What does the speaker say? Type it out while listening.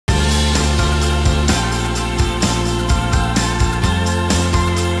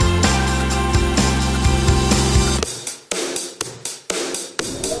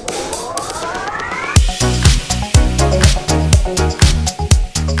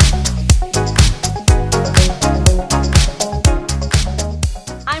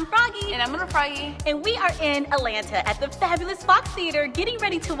in Atlanta at the fabulous Fox Theater getting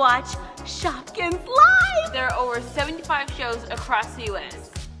ready to watch Shopkins live. There are over 75 shows across the U.S.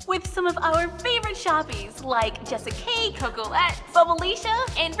 with some of our favorite Shoppies like Jessica Kate, Cocolette,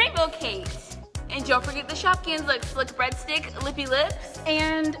 Bubbleisha, and Rainbow Kate. And don't forget the Shopkins like Slick Breadstick, Lippy Lips,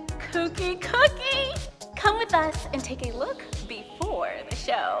 and Cookie. Come with us and take a look before the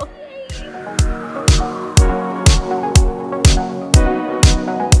show.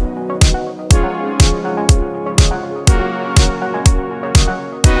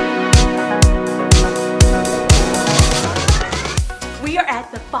 We are at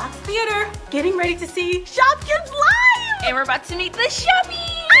the Fox Theater getting ready to see Shopkins live! and we're about to meet the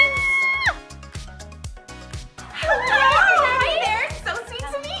Shoppies! Hi there, so sweet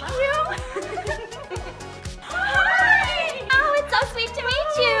to meet you. Hi. Oh, it's so sweet to meet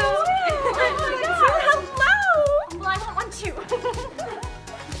you. Hello. Well, I want one too. This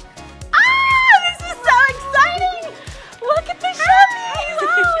is so exciting. Look at the Shoppies.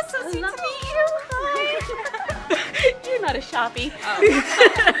 Hello, it's so sweet to meet you. Hi. You're not a Shoppie.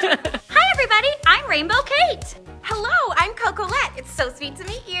 Hi, everybody. I'm Rainbow Kate. Hello, I'm Cocolette. It's so sweet to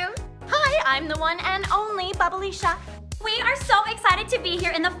meet you. Hi, I'm the one and only Bubbleisha. We are so excited to be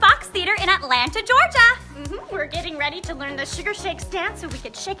here in the Fox Theater in Atlanta, Georgia. We're getting ready to learn the Sugar Shakes dance so we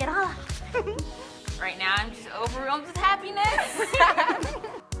can shake it all off. Right now, I'm just overwhelmed with happiness.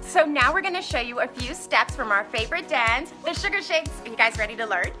 So now we're gonna show you a few steps from our favorite dance, the Sugar Shakes. Are you guys ready to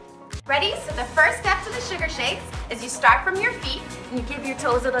learn? Ready? So the first step to the Sugar Shakes is you start from your feet and you give your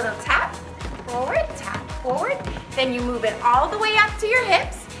toes a little tap forward. Then you move it all the way up to your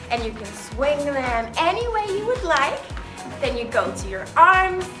hips and you can swing them any way you would like. Then you go to your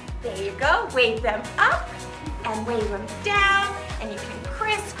arms. There you go. Wave them up and wave them down. And you can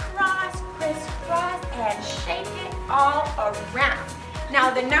crisscross, and shake it all around. Now,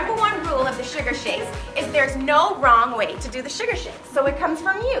 the number one rule of the Sugar Shakes is there's no wrong way to do the Sugar Shakes. So it comes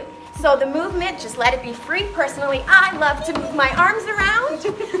from you. So the movement, just let it be free. Personally, I love to move my arms around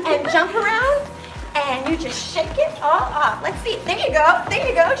and jump around. And you just shake it all off. Let's see. There you go.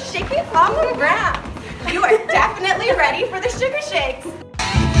 Shake it all around. You are definitely ready for the Sugar Shakes.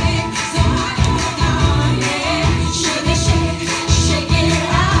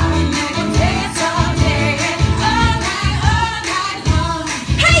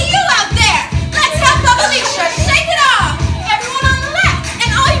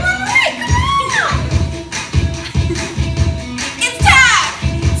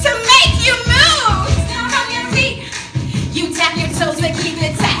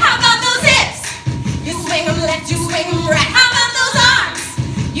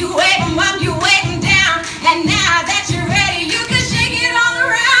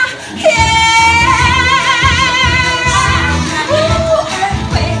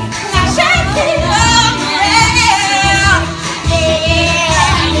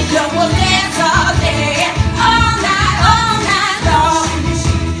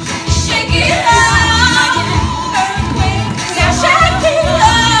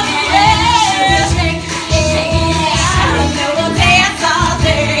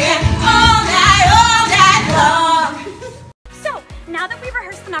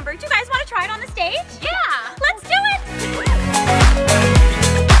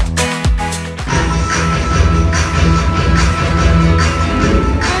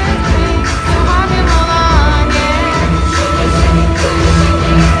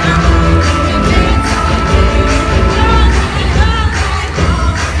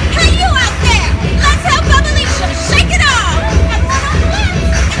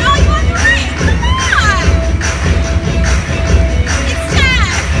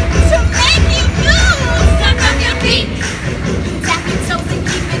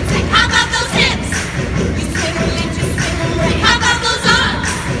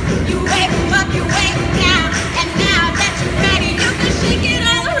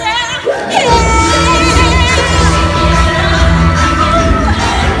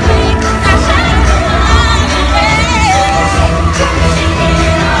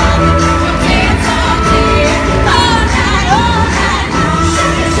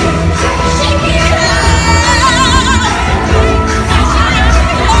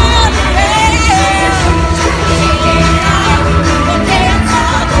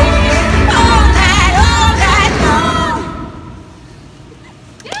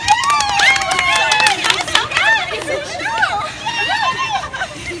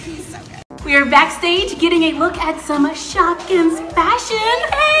 We are backstage getting a look at some Shopkins fashion.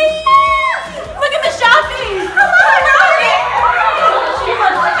 Hey! Look at the Shoppies! She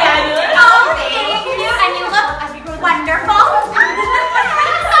looks fabulous. Oh, thank you. And you look wonderful.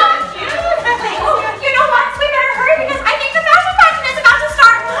 You know what?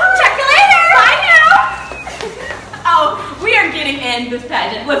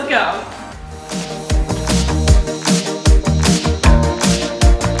 pageant. Let's go.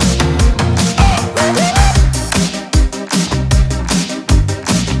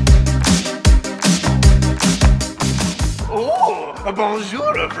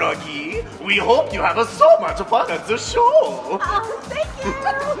 Bonjour, Froggy. We hope you have so much fun at the show. Oh, thank you.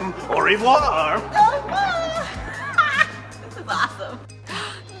 Au revoir. This is awesome.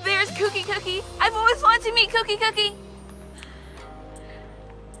 There's Cookie. I've always wanted to meet Cookie.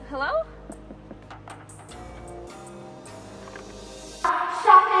 Hello?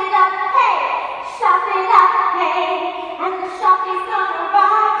 Shop it up, hey, and the Shoppies gonna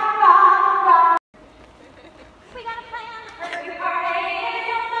rock. We got a plan for every party, and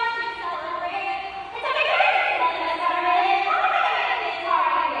so much to celebrate. It's a big day, let's celebrate. It's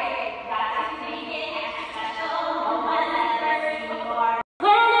party, got to make it extra special. No one's ever seen before.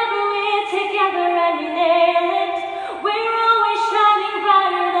 Whenever we're together and we nail it, we're always shining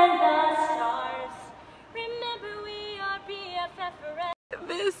brighter than the stars. Remember, we are BFF forever.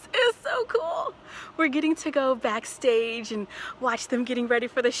 This is so cool. We're getting to go backstage and watch them getting ready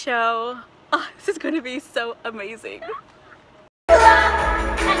for the show. Oh, this is going to be so amazing.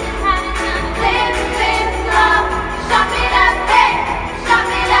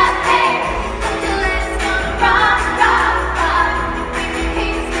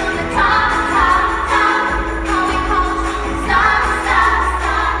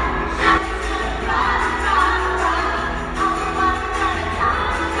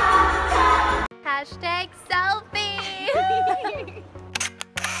 Hashtag selfie.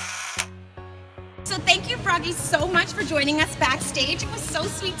 So thank you, Froggy, so much for joining us backstage. It was so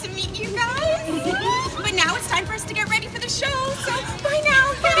sweet to meet you guys. But now it's time for us to get ready for the show. So bye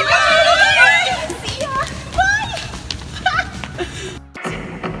now. Bye. See ya. Bye.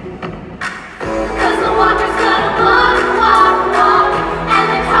 Cause the walker's gonna walk, and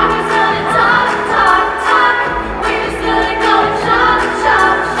the talker's gonna talk. We're just gonna go shop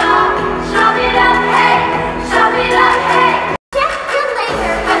it up, hey, shop it up, hey. Check you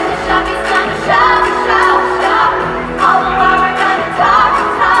later, but the Shoppies gonna shop. All the while we're gonna talk.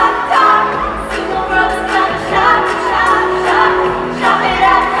 Single world is gonna shop it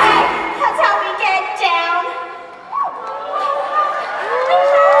up, hey. That's how we get down.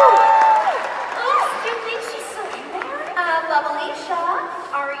 Do you think she's still in there? Bubbly Shop,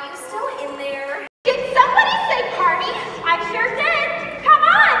 are you still in there? Did somebody say party? I sure did. Come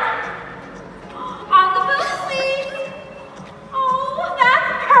on. On the booth, please. Oh,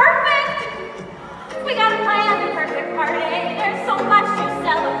 that's perfect. We gotta plan the perfect party. There's so much to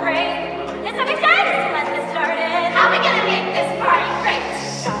celebrate. It's a big day, so let's get started. How are we gonna make this party great?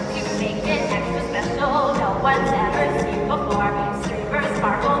 Got to make it extra special. No one's ever seen before. Streamers,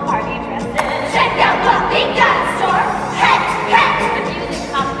 sparkle, party dresses. Check out what we got in store. Hey, the music's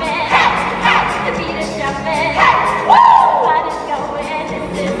pumping. Hey, the beat is jumping. Hey, woo! Fun is going.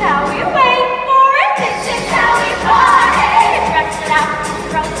 This is how we wait for it. This is how we party. Dress it out,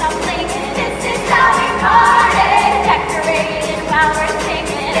 throw something in. This is how we party. Decorated while we're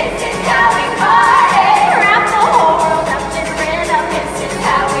singing. This is how we party. Wrap the whole world up in rhythm. This is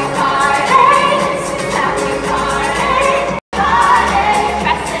how we party. This is how we party.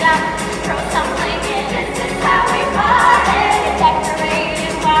 Dress it up, throw something in. This is how we party.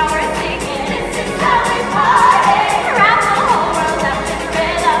 Decorated while we're singing. This is how we party. Wrap the whole world up in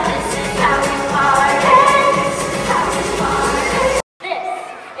rhythm. This is how we party. This is how we party. This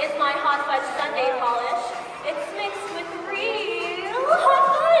is my hot fudge sundae polish. It's mixed with real hot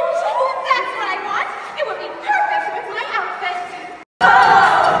fudge. That's what I want.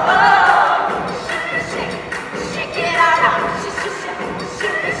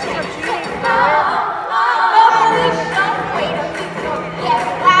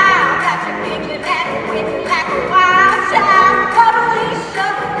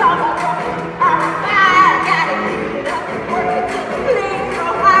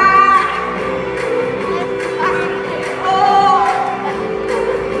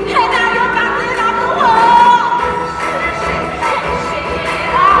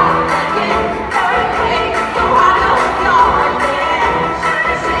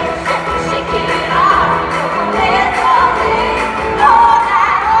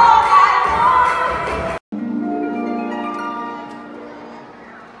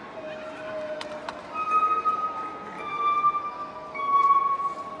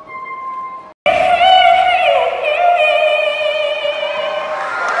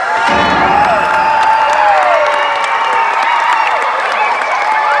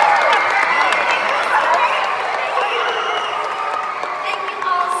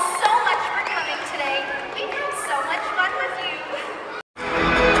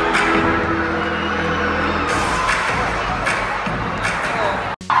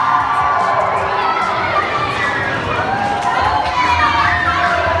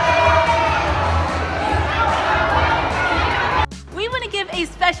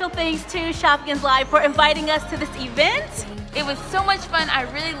 special thanks to Shopkins Live for inviting us to this event. It was so much fun. I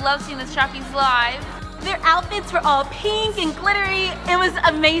really love seeing the Shoppies live. Their outfits were all pink and glittery. It was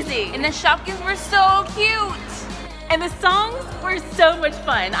amazing. And the Shopkins were so cute. And the songs were so much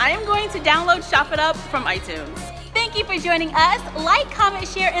fun. I am going to download Shop It Up from iTunes. Thank you for joining us. Like, comment,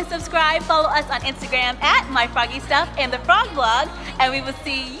 share, and subscribe. Follow us on Instagram at My Froggy Stuff and the Frog Blog. And we will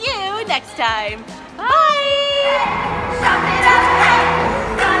see you next time. Bye!